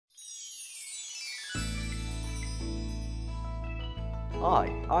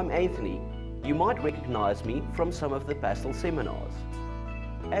Hi, I'm Anthony. You might recognize me from some of the Pastel seminars.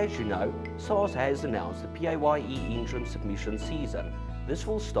 As you know, SARS has announced the PAYE Interim Submissions season. This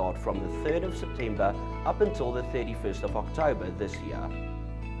will start from the 3rd of September up until the 31st of October this year.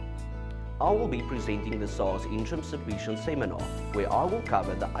 I will be presenting the SARS Interim Submissions seminar, where I will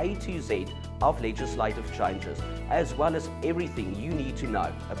cover the A to Z of legislative changes, as well as everything you need to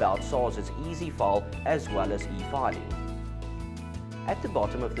know about SARS's Easy File as well as e-filing. At the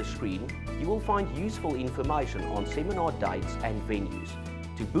bottom of the screen, you will find useful information on seminar dates and venues.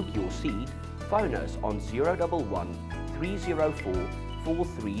 To book your seat, phone us on 011 304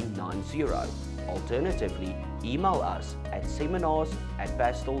 4390. Alternatively, email us at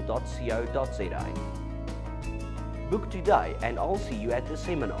seminars@pastel.co.za. Book today and I'll see you at the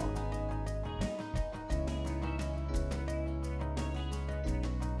seminar.